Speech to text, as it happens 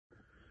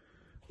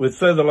With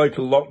further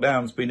local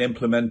lockdowns being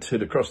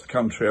implemented across the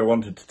country, I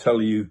wanted to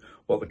tell you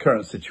what the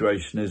current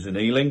situation is in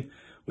Ealing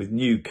with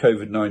new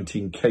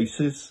COVID-19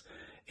 cases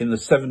in the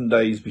 7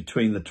 days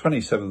between the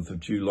 27th of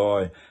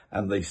July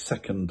and the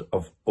 2nd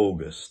of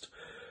August.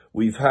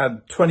 We've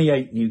had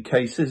 28 new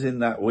cases in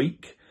that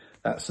week.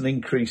 That's an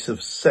increase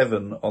of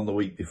 7 on the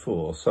week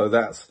before. So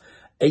that's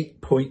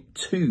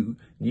 8.2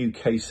 new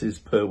cases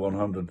per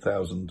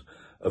 100,000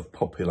 of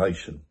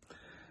population.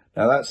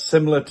 Now that's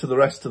similar to the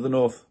rest of the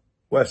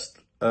northwest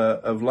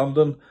of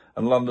London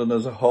and London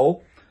as a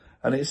whole,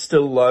 and it's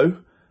still low,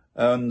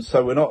 and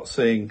so we're not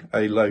seeing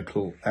a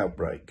local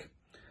outbreak.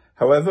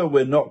 However,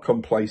 we're not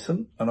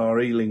complacent, and our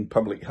Ealing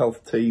Public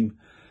Health team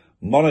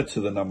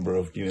monitor the number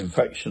of new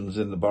infections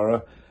in the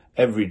borough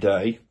every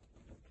day.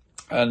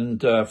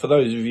 And for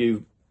those of you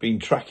who've been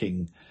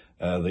tracking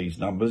these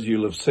numbers,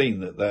 you'll have seen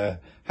that there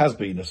has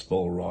been a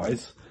small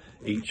rise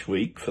each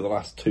week for the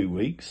last 2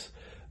 weeks.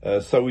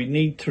 So we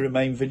need to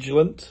remain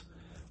vigilant.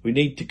 We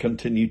need to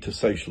continue to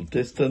social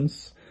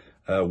distance,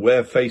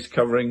 wear face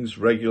coverings,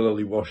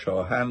 regularly wash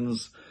our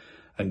hands,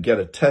 and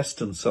get a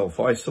test and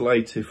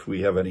self-isolate if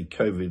we have any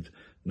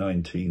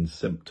COVID-19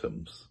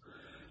 symptoms.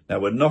 Now,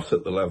 we're not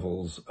at the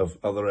levels of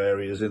other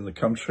areas in the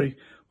country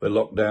where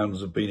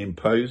lockdowns have been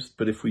imposed,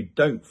 but if we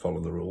don't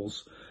follow the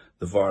rules,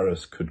 the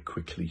virus could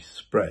quickly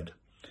spread.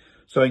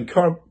 So in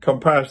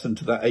comparison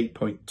to that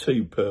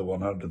 8.2 per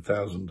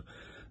 100,000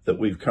 that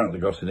we've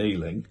currently got in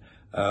Ealing,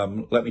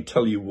 let me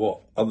tell you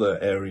what other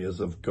areas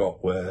have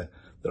got where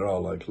there are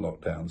local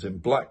lockdowns. In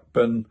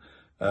Blackburn,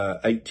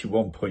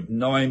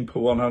 81.9 per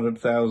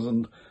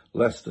 100,000,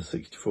 Leicester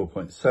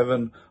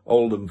 64.7,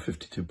 Oldham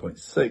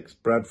 52.6,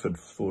 Bradford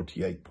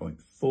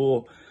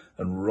 48.4,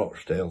 and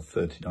Rochdale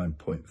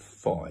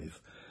 39.5.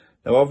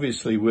 Now,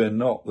 obviously, we're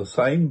not the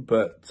same,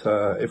 but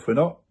if we're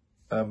not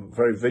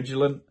very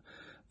vigilant,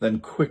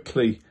 then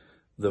quickly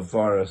the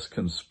virus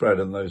can spread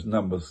and those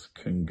numbers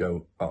can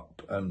go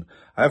up. And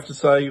I have to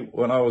say,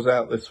 when I was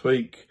out this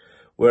week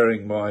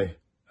wearing my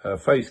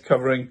face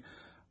covering,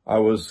 I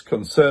was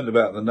concerned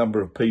about the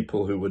number of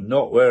people who were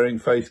not wearing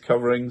face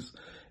coverings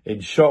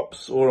in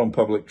shops or on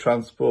public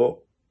transport.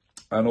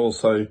 And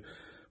also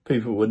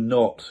people were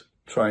not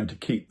trying to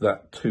keep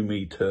that 2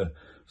 metre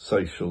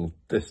social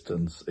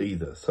distance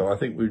either. So I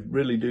think we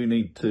really do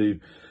need to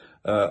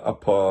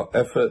up our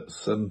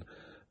efforts and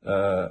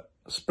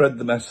spread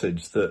the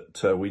message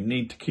that we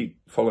need to keep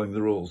following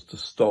the rules to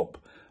stop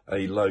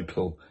a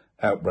local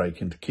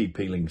outbreak and to keep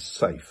Ealing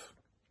safe.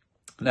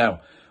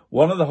 Now,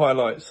 one of the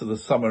highlights of the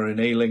summer in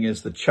Ealing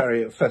is the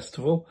Chariot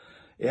Festival.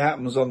 It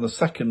happens on the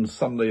second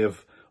Sunday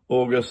of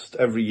August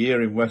every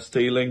year in West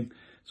Ealing.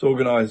 It's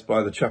organised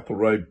by the Chapel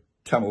Road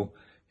Tamil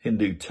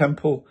Hindu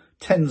Temple.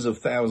 Tens of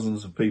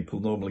thousands of people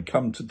normally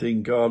come to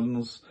Dean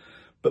Gardens,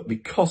 but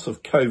because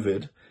of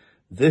COVID,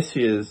 this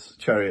year's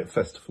Chariot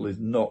Festival is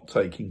not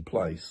taking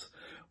place.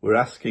 We're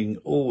asking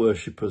all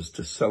worshippers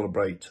to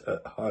celebrate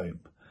at home.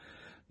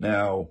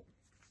 Now,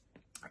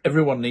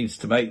 everyone needs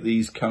to make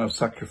these kind of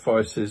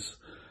sacrifices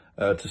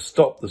to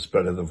stop the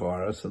spread of the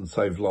virus and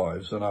save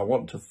lives. And I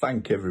want to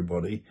thank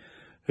everybody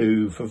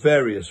who, for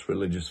various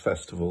religious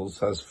festivals,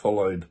 has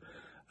followed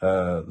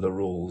the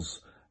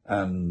rules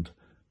and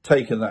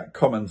taken that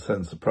common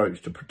sense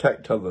approach to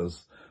protect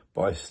others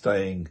by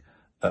staying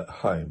at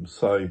home.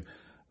 So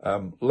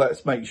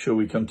let's make sure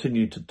we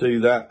continue to do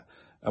that,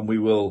 and we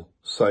will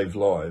save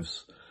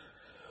lives.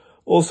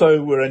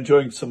 Also, we're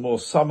enjoying some more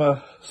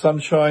summer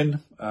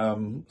sunshine.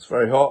 It's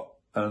very hot,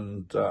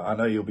 and I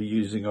know you'll be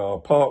using our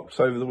parks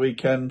over the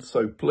weekend.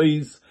 So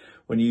please,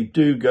 when you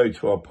do go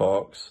to our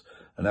parks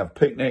and have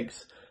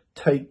picnics,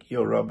 take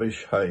your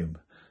rubbish home.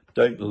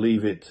 Don't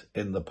leave it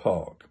in the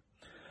park.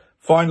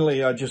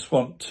 Finally, I just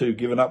want to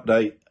give an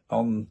update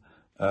on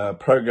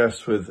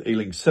progress with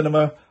Ealing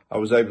Cinema. I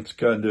was able to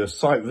go and do a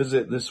site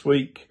visit this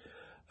week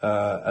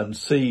and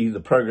see the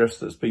progress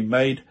that's been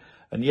made.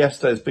 And yes,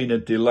 there's been a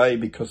delay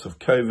because of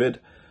COVID,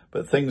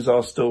 but things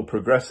are still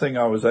progressing.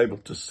 I was able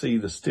to see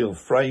the steel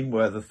frame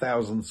where the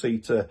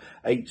 1,000-seater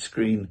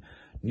 8-screen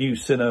new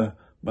cinema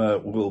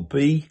will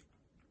be.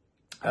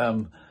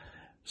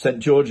 St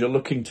George are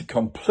looking to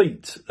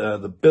complete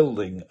the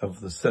building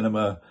of the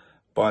cinema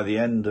by the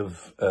end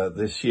of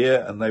this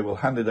year, and they will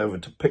hand it over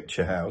to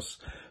Picture House,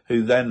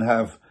 who then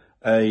have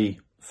a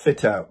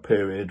fit-out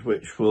period,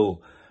 which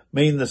will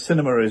mean the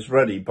cinema is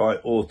ready by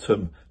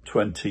autumn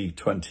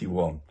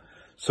 2021.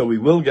 So we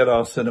will get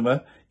our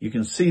cinema. You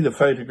can see the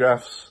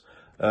photographs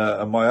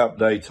and my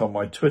update on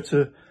my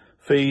Twitter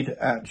feed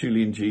at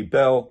Julian G.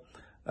 Bell.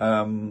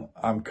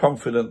 I'm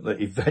confident that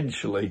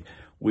eventually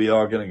we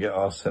are going to get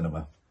our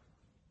cinema.